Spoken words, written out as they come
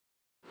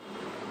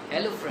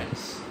Hello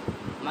friends,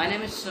 my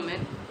name is Sumit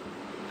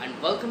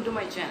and welcome to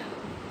my channel,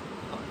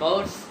 A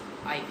Bird's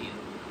Eye View.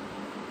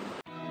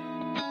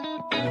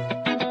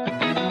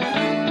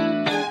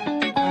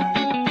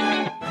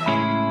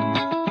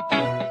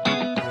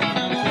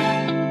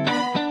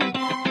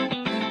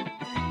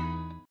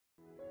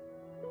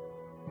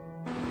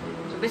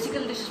 So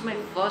basically this is my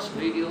first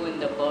video in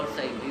the Bird's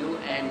Eye View,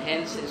 and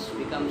hence it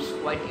becomes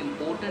quite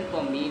important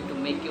for me to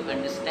make you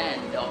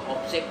understand the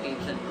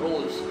objectives and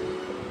roles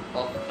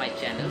of my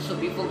channel. So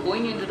before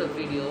going into the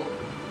video,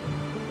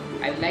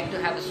 I would like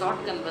to have a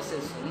short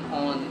conversation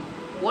on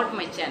what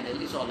my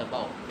channel is all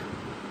about.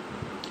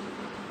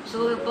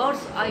 So the Bird's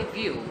Eye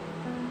View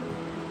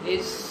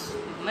is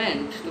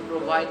meant to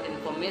provide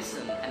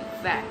information and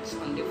facts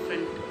on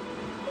different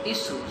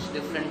issues,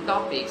 different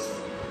topics,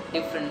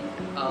 different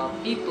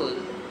people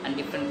and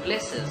different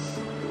places.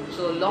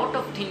 So a lot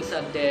of things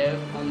are there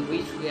on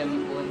which we are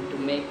going to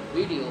make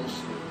videos,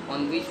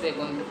 on which we are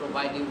going to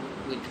provide you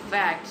with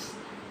facts,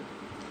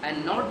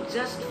 and not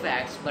just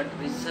facts but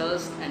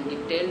research and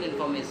detailed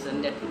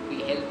information that will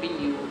be helping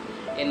you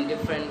in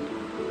different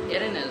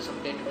arenas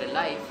of day-to-day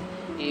life.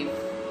 If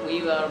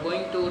we are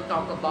going to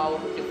talk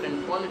about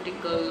different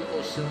political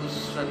issues,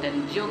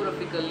 certain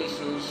geographical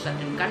issues,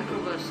 certain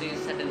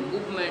controversies, certain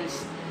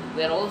movements,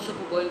 we are also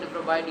going to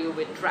provide you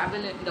with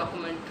travel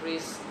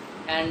documentaries,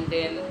 and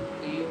then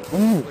we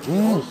would be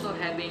also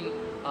having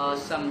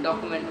some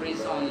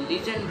documentaries on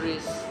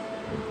legendaries,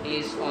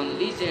 on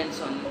legends,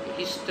 on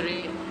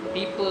history,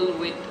 people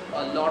with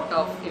a lot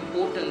of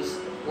importance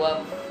who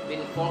have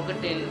been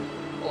forgotten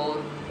or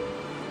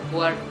who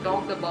are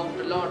talked about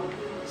a lot.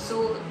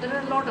 So there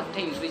are a lot of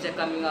things which are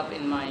coming up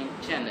in my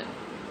channel.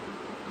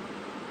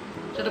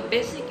 So the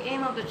basic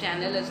aim of the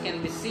channel, as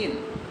can be seen,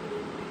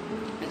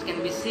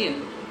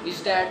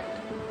 is that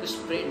to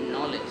spread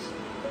knowledge.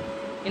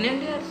 In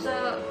India, it's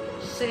a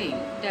saying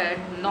that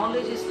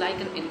knowledge is like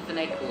an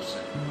infinite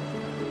ocean.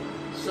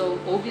 So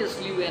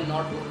obviously we would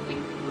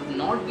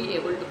not be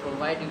able to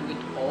provide you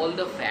with all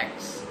the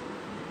facts.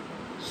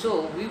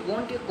 So we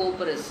want your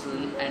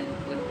cooperation and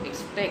would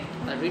expect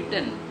a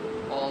return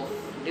of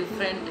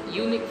different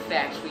unique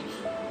facts which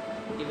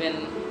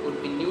even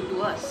would be new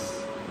to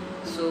us.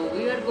 So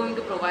we are going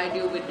to provide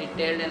you with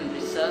detailed and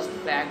researched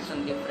facts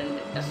on different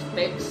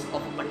aspects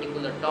of a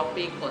particular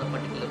topic or a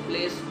particular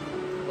place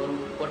or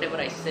whatever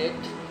I said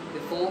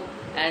before,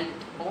 and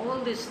all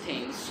these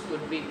things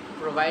could be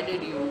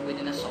provided you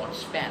within a short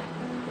span.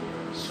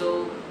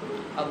 So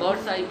A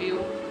Bird's Eye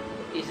View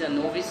is a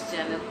novice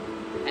channel,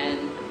 and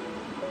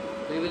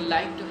we will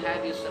like to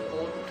have your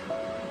support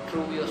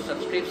through your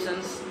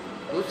subscriptions.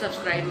 Do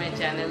subscribe my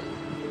channel,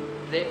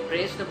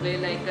 press the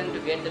bell icon to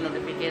get the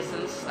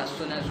notifications as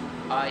soon as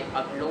I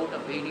upload a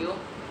video.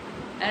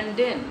 And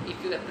then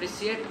if you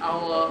appreciate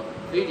our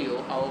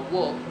video, our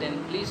work,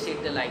 then please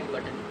hit the like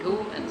button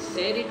too and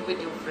share it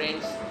with your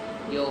friends,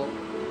 your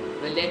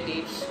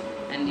relatives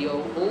and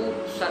your whole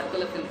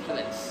circle of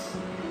influence,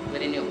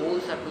 within your whole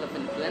circle of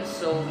influence,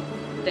 so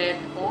that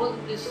all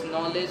this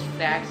knowledge,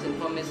 facts,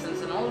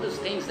 informations and all those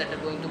things that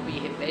are going to be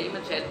very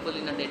much helpful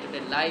in a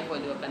day-to-day life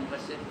while you are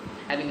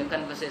having a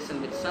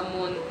conversation with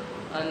someone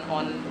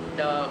on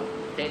the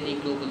daily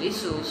global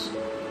issues,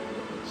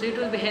 so it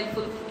will be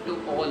helpful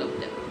to all of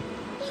them.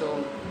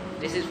 So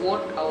this is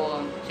what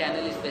our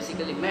channel is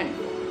basically meant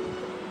for.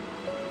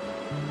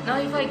 Now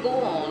if I go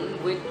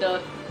on with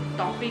the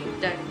topic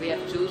that we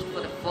have chosen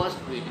for the first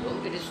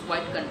video, it is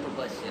quite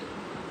controversial.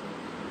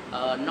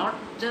 Not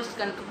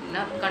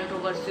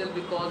controversial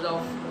because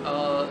of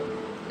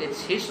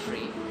its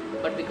history,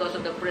 but because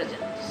of the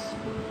present.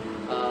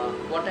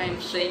 What I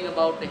am saying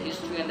about the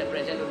history and the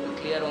present will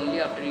be clear only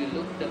after you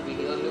look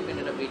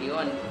into the video,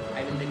 and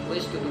I will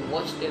request you to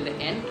watch till the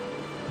end.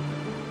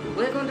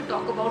 We are going to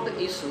talk about the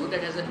issue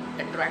that has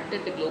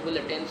attracted the global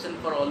attention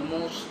for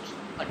almost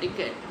a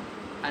decade,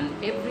 and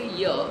every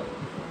year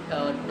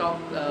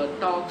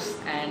talks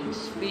and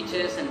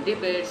speeches and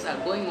debates are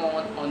going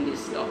on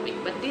this topic.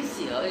 But this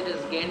year it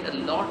has gained a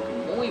lot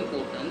more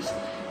importance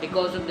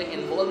because of the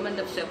involvement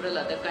of several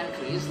other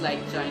countries like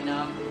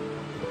China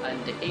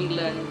and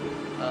England,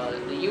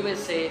 the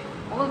USA.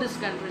 All these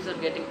countries are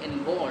getting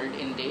involved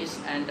in this,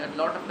 and a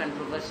lot of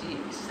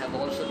controversies have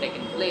also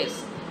taken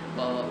place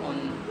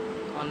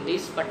on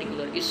this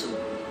particular issue.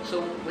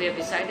 So we have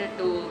decided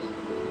to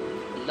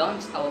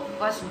launch our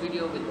first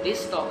video with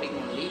this topic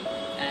only,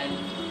 and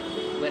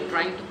we are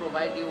trying to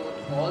provide you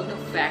with all the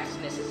facts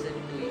necessary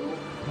to you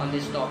on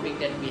this topic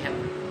that we have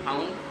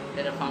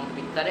found to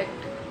be correct.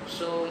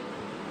 So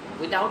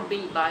without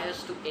being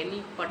biased to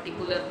any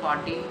particular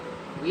party,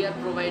 we are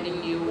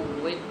providing you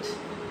with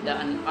the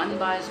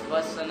unbiased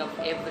version of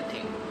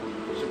everything.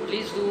 So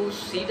please do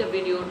see the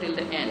video till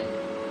the end.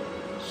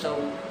 So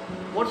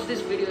what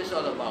this video is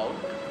all about?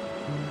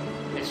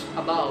 It's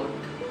about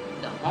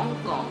the Hong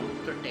Kong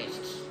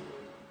protests.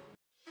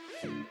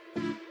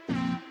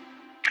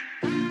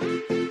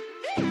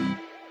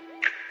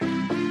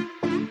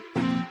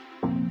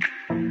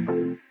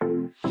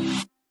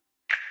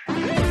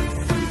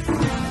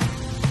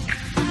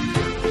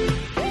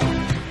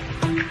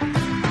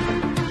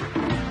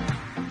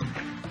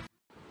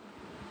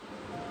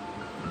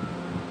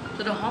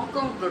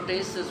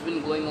 protest has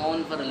been going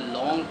on for a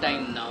long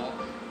time now,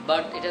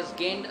 but it has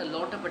gained a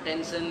lot of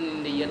attention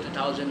in the year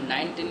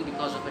 2019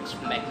 because of its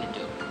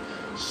magnitude.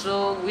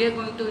 So we are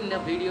going to, in the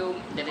video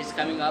that is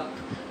coming up,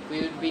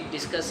 we will be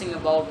discussing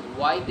about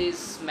why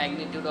this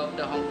magnitude of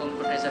the Hong Kong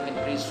protests have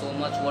increased so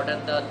much, what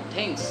are the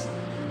things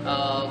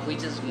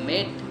which has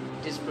made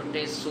this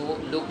protest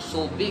look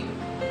so big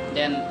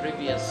than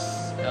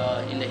previous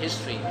in the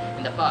history,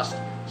 in the past.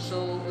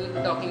 So we will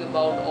be talking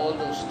about all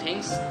those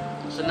things.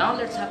 So now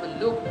let's have a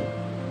look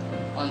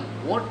on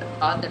what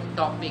are the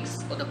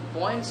topics or the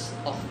points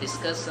of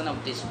discussion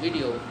of this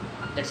video.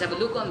 Let's have a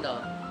look on the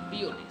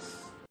PODs.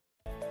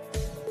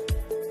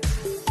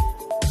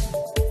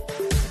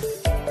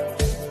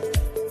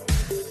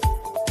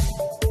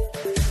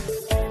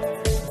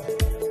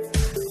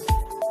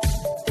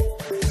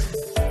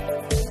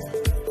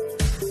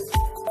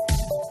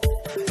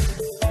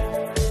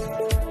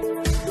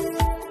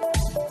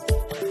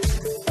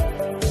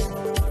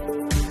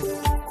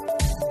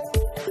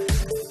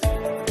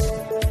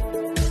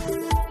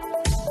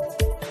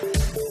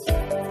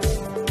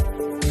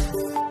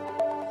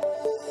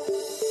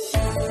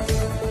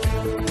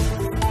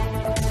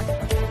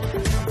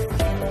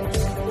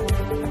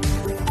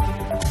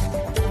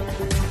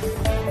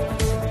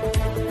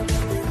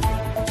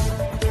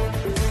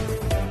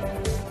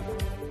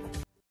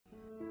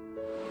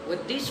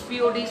 With these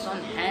PODs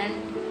on hand,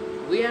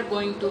 we are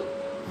going to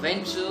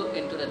venture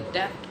into the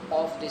depth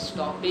of this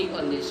topic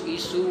on this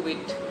issue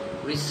with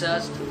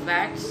researched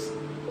facts.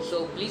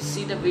 So please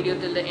see the video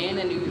till the end,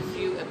 and if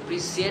you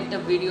appreciate the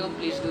video,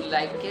 please do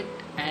like it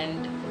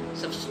and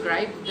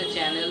subscribe the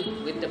channel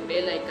with the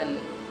bell icon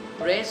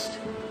pressed,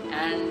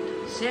 and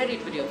share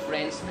it with your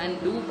friends,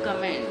 and do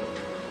comment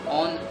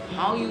on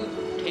how you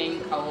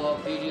think our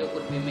video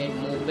could be made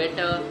more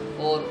better,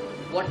 or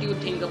what you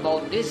think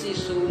about this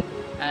issue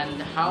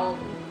and how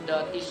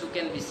the issue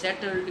can be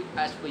settled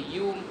as per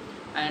you,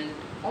 and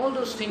all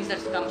those things that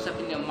comes up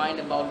in your mind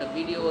about the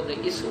video or the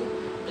issue.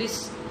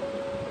 Please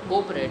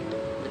cooperate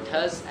with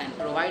us and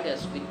provide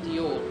us with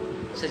your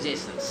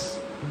suggestions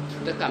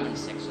through the comment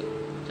section.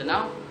 So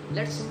now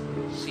let's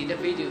see the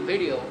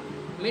video.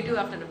 Meet you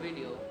after the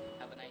video.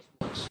 Have a nice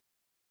watch.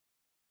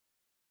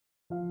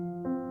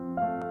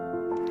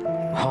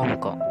 Hong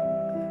Kong,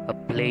 a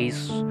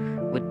place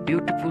with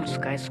beautiful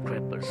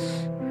skyscrapers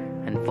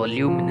and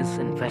voluminous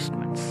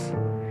investments,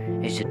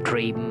 is a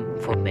dream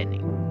for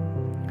many.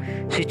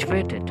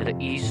 Situated to the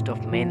east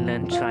of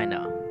mainland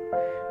China,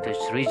 this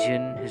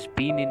region has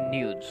been in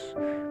news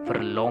for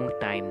a long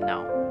time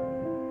now.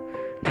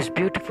 This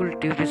beautiful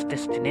tourist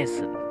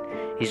destination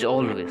is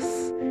always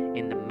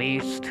in the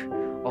midst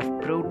of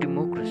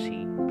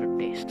pro-democracy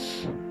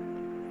protests.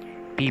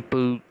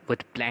 People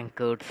with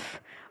placards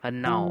are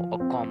now a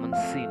common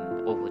scene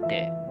over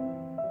there.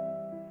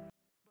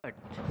 But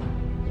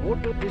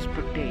what are these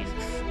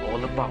protests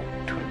all about?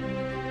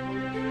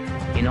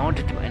 In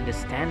order to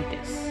understand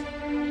this,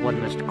 one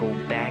must go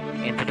back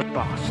into the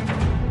past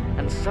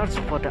and search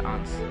for the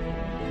answer.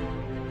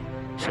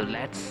 So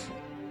let's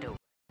do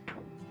it.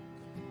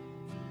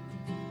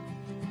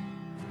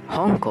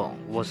 Hong Kong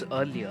was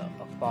earlier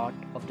a part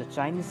of the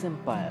Chinese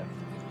Empire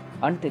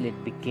until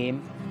it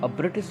became a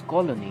British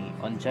colony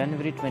on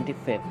January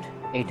 25,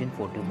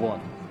 1841,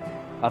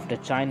 after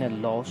China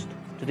lost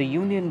to the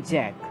Union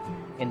Jack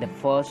in the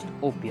First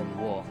Opium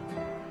War.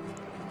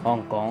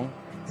 Hong Kong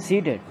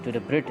ceded to the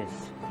British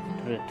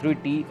through the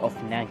Treaty of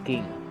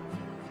Nanking,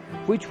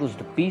 which was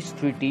the peace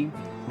treaty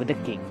with the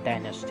Qing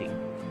dynasty.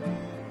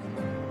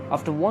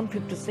 After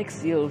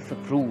 156 years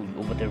of rule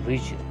over the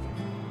region,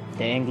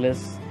 the English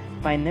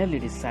finally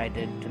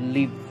decided to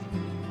leave,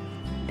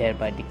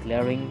 thereby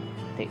declaring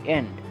the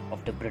end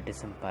of the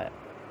British Empire.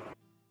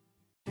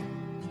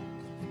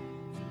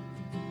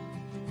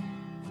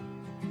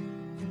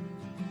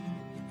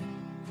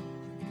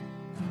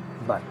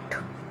 But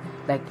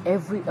like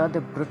every other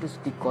British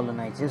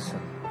decolonization,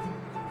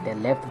 they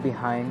left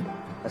behind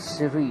a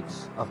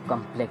series of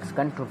complex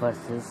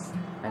controversies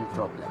and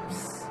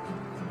problems.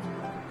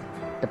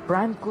 The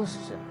prime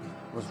question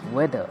was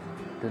whether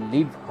to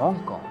leave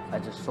Hong Kong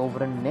as a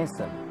sovereign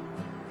nation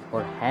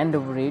or hand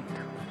over it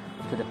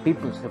to the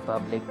People's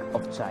Republic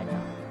of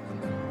China.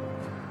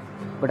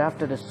 But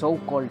after the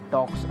so-called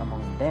talks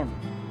among them,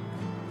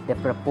 they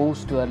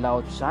proposed to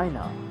allow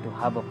China to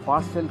have a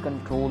partial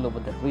control over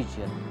the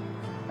region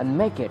and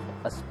make it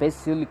a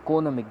special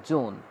economic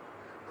zone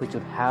which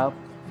would have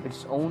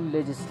its own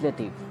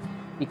legislative,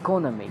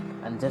 economic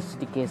and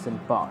justification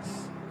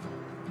powers.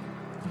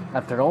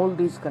 After all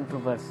these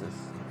controversies,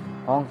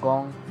 Hong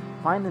Kong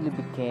finally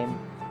became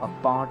a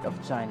part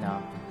of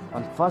China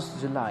on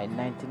 1st July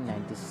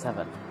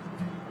 1997.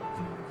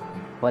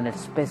 When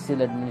its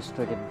special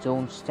administrative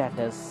zone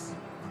status,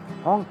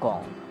 Hong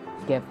Kong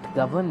kept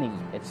governing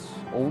its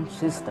own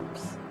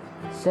systems,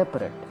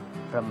 separate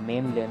from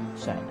mainland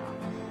China.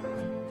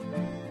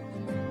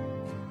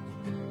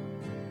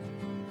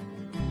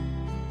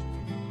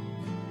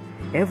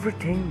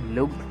 Everything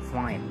looked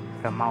fine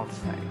from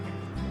outside,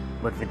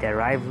 but with the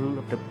arrival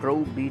of the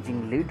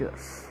pro-Beijing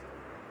leaders,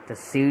 the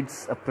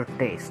seeds of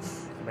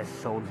protests were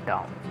sowed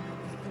down.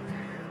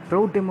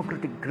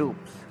 Pro-democratic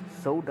groups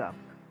showed up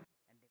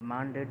and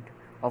demanded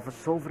of a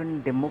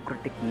sovereign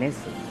democratic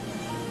nation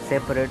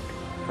separate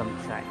from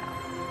China.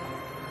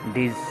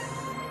 These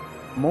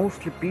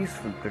mostly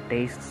peaceful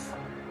protests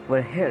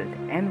were held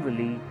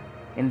annually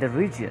in the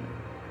region,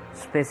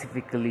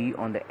 specifically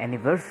on the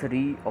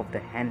anniversary of the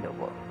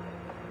handover.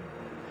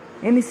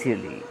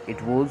 Initially,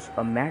 it was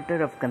a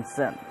matter of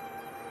concern,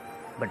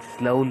 but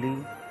slowly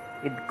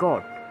it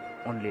got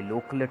only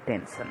local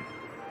attention.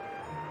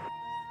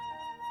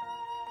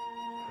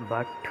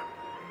 But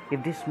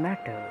if this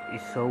matter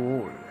is so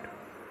old,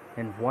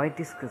 then why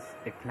discuss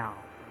it now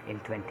in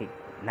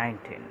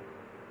 2019?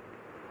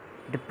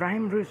 The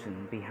prime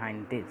reason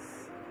behind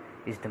this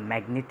is the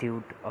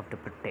magnitude of the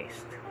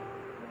protest.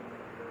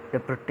 The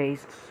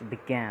protests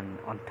began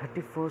on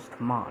 31st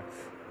March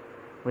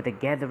with a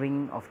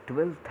gathering of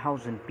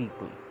 12,000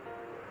 people.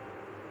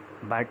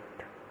 But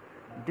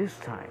this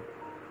time,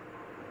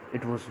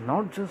 it was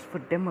not just for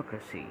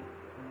democracy,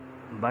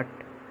 but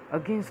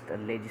against a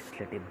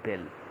legislative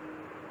bill.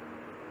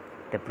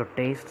 The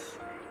protests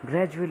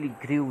gradually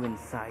grew in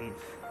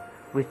size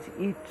with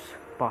each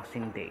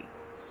passing day.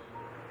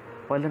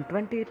 While on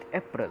 28th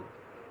April,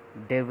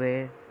 there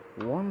were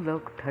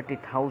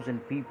 130,000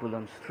 people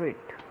on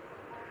street.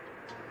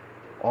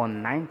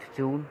 On 9th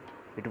June,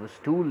 it was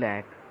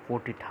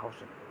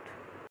 240,000.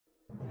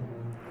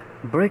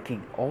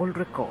 Breaking all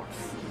records,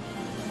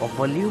 a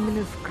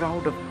voluminous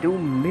crowd of 2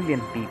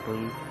 million people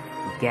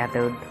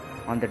gathered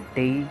on the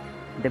day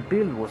the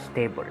bill was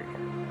tabled,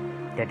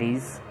 that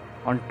is,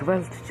 on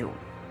 12th June.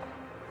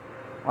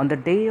 On the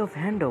day of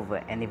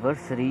handover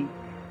anniversary,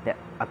 the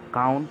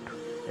account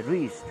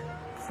reached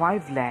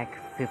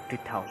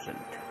 550,000.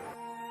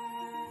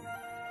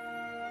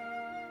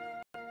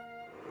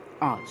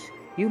 As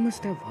you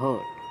must have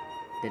heard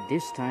that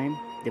this time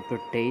the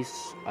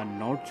protests are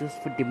not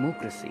just for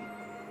democracy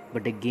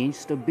but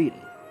against a bill.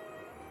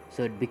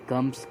 So it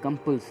becomes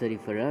compulsory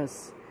for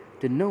us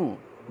to know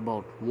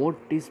about what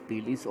this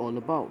bill is all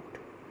about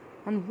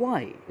and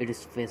why it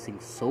is facing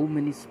so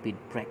many speed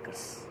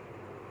breakers.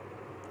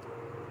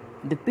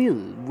 The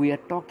bill we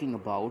are talking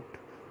about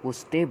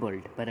was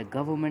tabled by the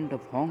government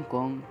of Hong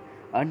Kong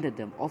under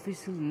the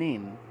official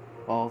name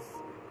of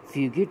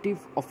Fugitive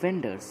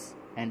Offenders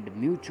and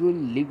Mutual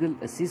Legal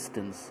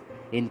Assistance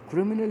in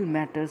Criminal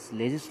Matters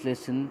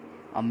Legislation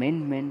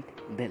Amendment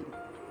Bill,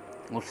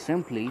 or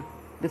simply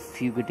the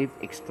Fugitive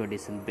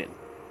Extradition Bill.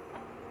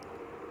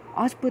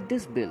 As per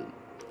this bill,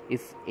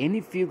 if any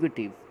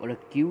fugitive or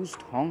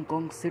accused Hong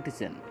Kong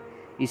citizen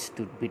is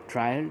to be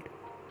tried,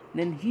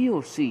 then he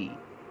or she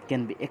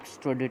can be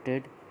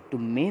extradited to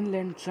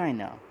mainland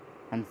China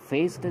and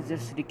face the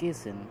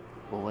justification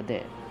over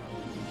there.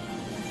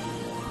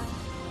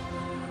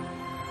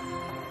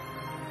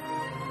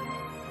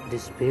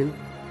 This bill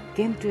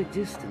came to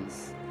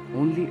existence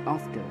only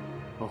after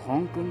a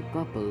Hong Kong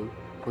couple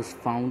was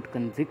found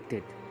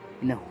convicted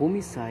in a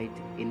homicide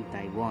in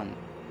Taiwan.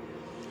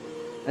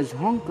 As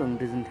Hong Kong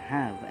doesn't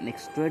have an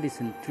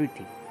extradition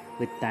treaty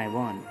with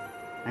Taiwan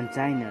and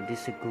China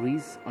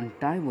disagrees on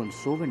Taiwan's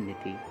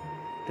sovereignty,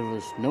 there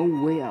was no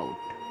way out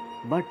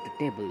but to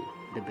table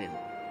the bill.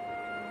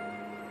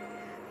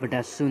 But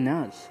as soon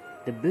as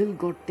the bill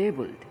got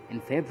tabled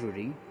in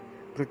February,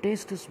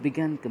 protesters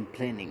began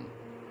complaining,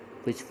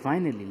 which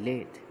finally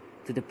led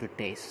to the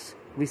protests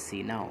we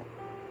see now.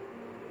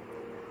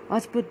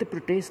 As per the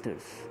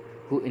protesters,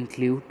 who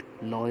include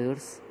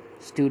lawyers,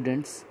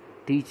 students,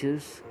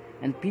 teachers,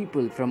 and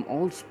people from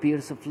all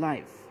spheres of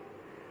life,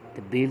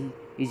 the bill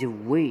is a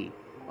way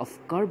of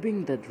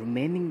curbing the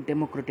remaining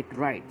democratic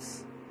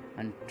rights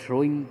and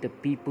throwing the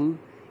people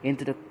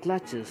into the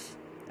clutches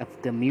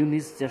of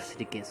communist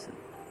justification.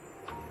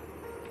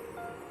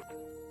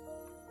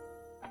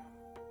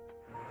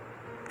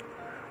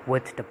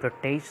 With the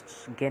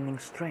protests gaining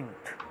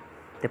strength,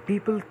 the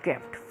people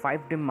kept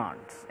 5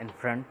 demands in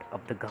front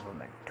of the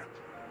government.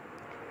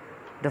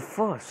 The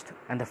first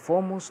and the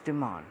foremost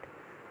demand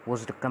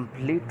was the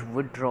complete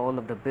withdrawal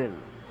of the bill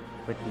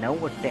with no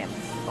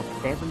attempts of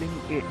tabling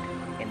it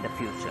in the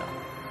future.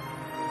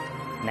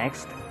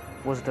 Next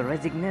was the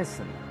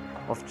resignation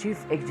of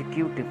Chief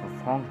Executive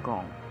of Hong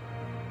Kong,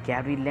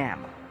 Carrie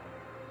Lam,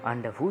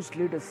 under whose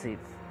leadership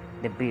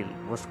the bill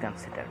was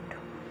considered.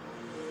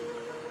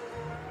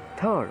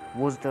 Third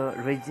was the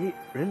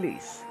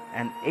release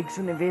and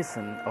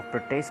exoneration of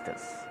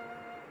protesters,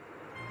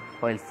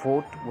 while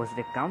fourth was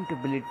the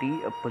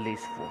accountability of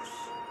police force.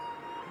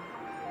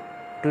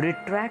 To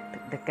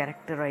retract the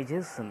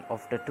characterization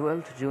of the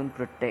 12th June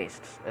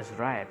protests as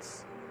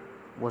riots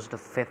was the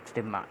fifth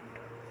demand.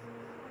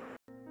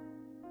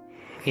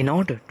 In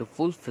order to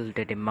fulfill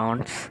the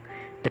demands,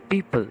 the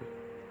people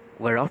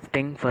were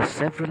opting for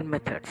several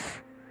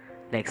methods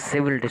like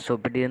civil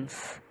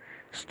disobedience,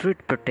 street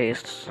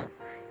protests,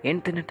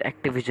 internet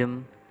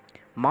activism,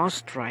 mass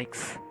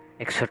strikes,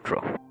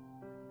 etc.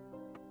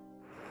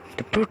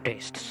 The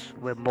protests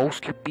were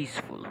mostly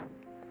peaceful,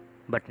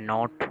 but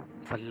not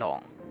for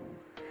long.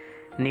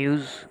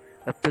 News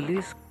of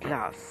police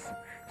class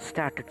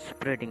started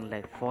spreading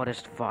like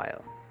forest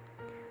fire,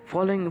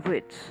 following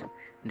which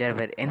there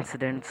were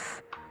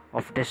incidents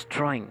of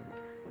destroying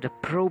the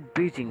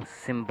pro-Beijing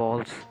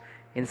symbols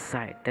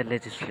inside the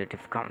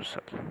Legislative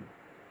Council.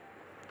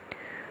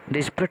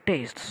 These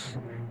protests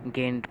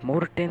gained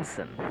more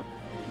attention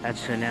as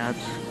soon as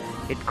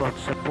it got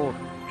support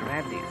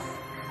rallies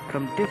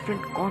from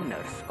different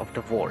corners of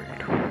the world.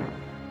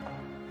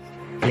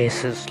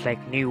 Places like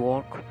New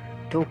York,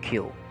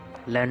 Tokyo,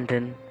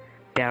 London,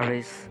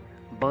 Paris,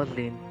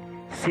 Berlin,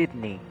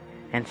 Sydney,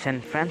 and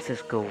San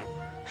Francisco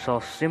saw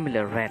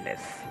similar rallies.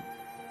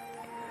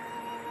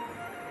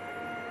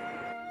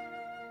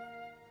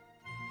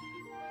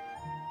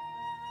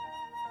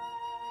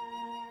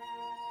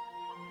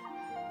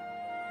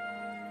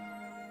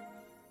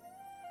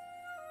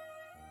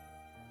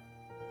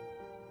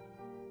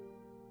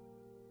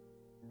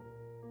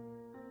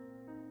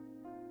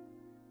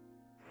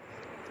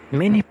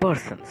 Many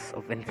persons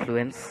of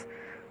influence,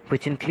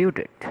 which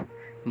included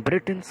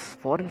Britain's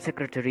Foreign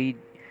Secretary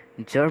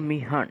Jeremy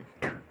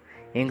Hunt,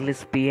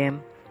 English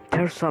PM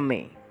Theresa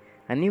May,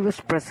 and US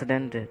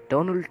President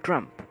Donald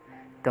Trump,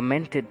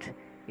 commented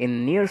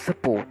in near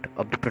support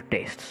of the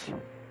protests.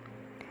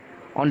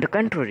 On the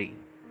contrary,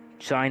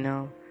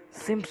 China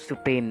seems to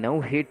pay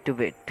no heed to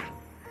it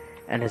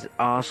and has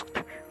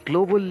asked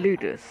global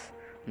leaders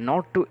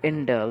not to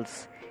indulge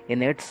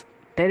in its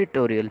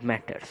territorial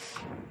matters.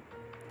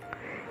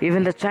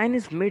 Even the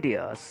Chinese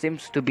media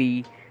seems to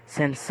be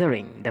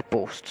censoring the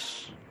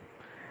posts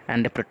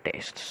and the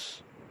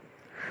protests.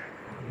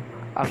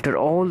 After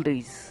all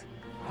this,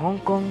 Hong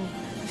Kong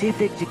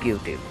Chief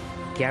Executive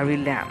Carrie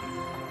Lam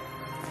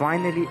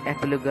finally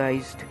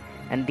apologized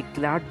and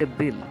declared the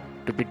bill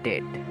to be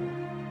dead,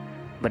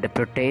 but the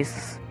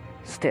protests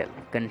still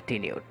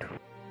continued.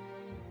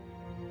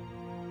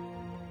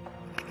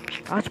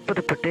 As per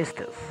the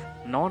protesters,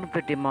 none of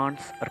the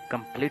demands are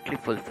completely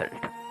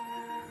fulfilled.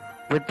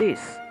 With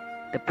this,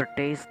 the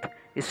protest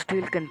is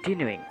still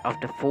continuing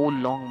after 4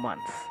 long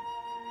months.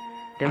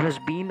 There has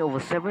been over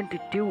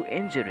 72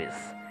 injuries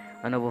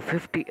and over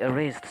 50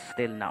 arrests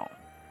till now,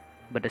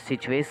 but the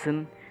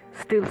situation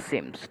still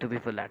seems to be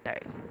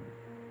volatile.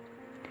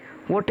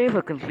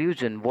 Whatever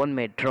conclusion one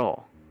may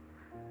draw,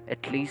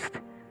 at least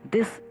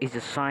this is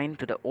a sign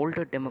to the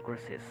older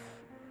democracies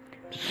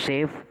to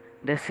save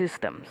their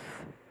systems,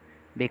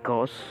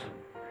 because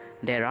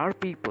there are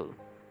people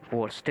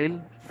who are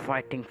still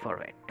fighting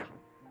for it.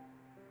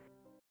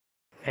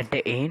 At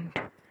the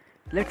end,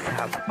 let's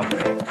have a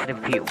facts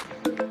review.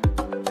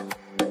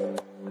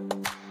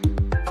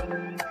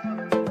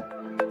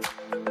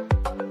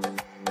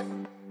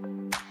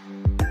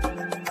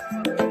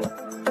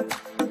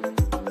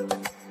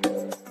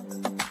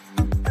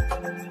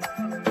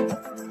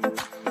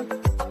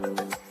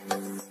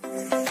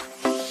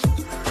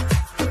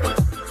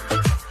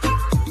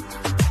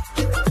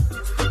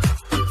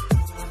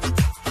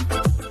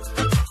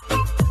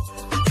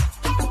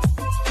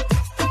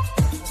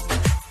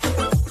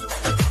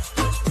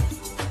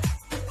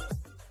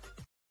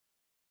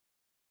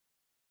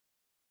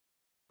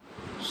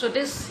 So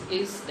this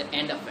is the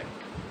end of it,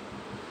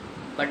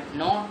 but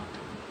not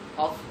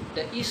of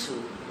the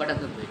issue, but of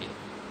the video.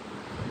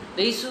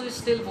 The issue is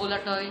still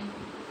volatile.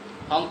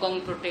 Hong Kong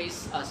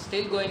protests are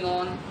still going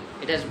on.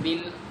 It has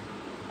been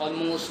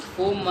almost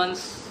 4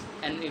 months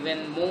and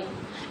even more,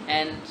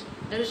 and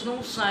there is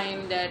no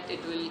sign that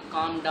it will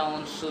calm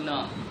down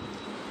sooner.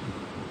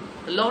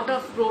 A lot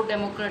of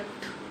pro-democrat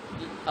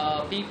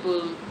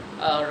people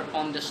are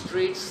on the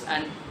streets,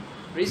 and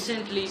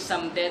recently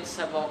some deaths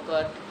have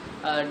occurred,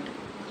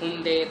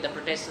 whom the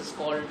protesters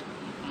called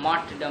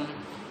martyrdom.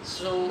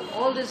 So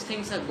all these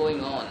things are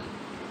going on,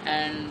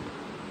 and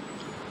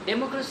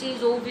democracy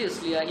is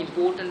obviously an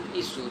important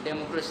issue.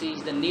 Democracy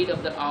is the need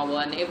of the hour,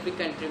 and every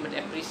country must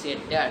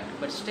appreciate that.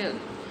 But still,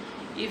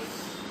 if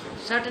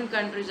certain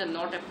countries are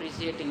not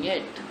appreciating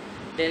it,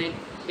 then it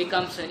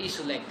becomes an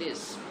issue like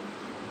this.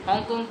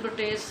 Hong Kong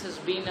protest has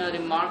been a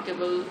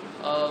remarkable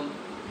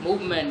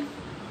movement,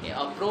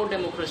 a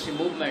pro-democracy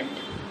movement,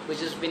 which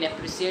has been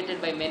appreciated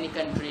by many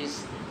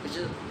countries,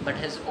 but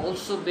has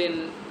also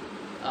been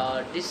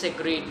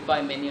disagreed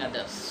by many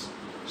others.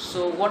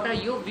 So what are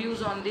your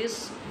views on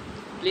this?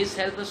 Please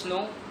help us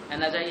know,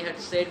 and as I had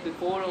said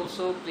before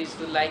also, please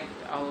do like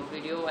our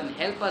video and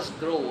help us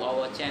grow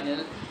our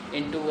channel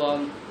into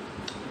a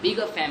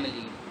bigger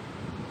family.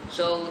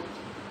 So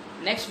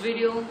next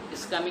video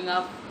is coming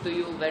up to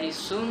you very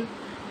soon,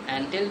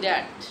 and till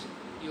that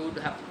you would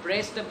have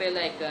pressed the bell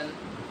icon.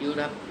 You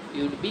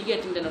would be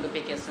getting the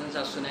notifications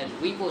as soon as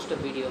we post a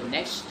video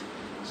next.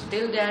 So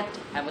till that,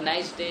 have a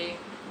nice day,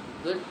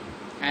 good,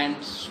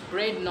 and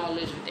spread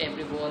knowledge with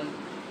everyone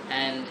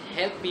and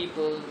help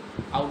people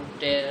out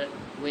there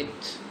with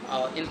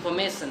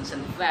informations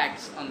and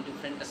facts on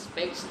different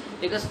aspects,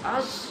 because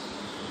as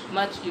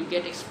much you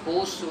get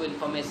exposed to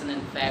information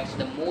and facts,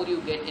 the more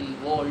you get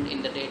involved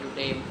in the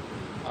day-to-day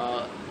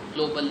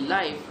global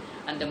life,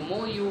 and the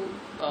more you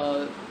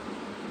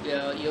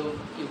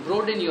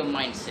broaden your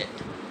mindset.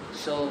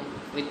 So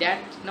with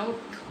that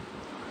note,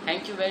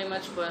 Thank you very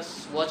much for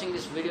watching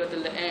this video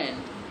till the end.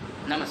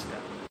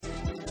 Namaskar.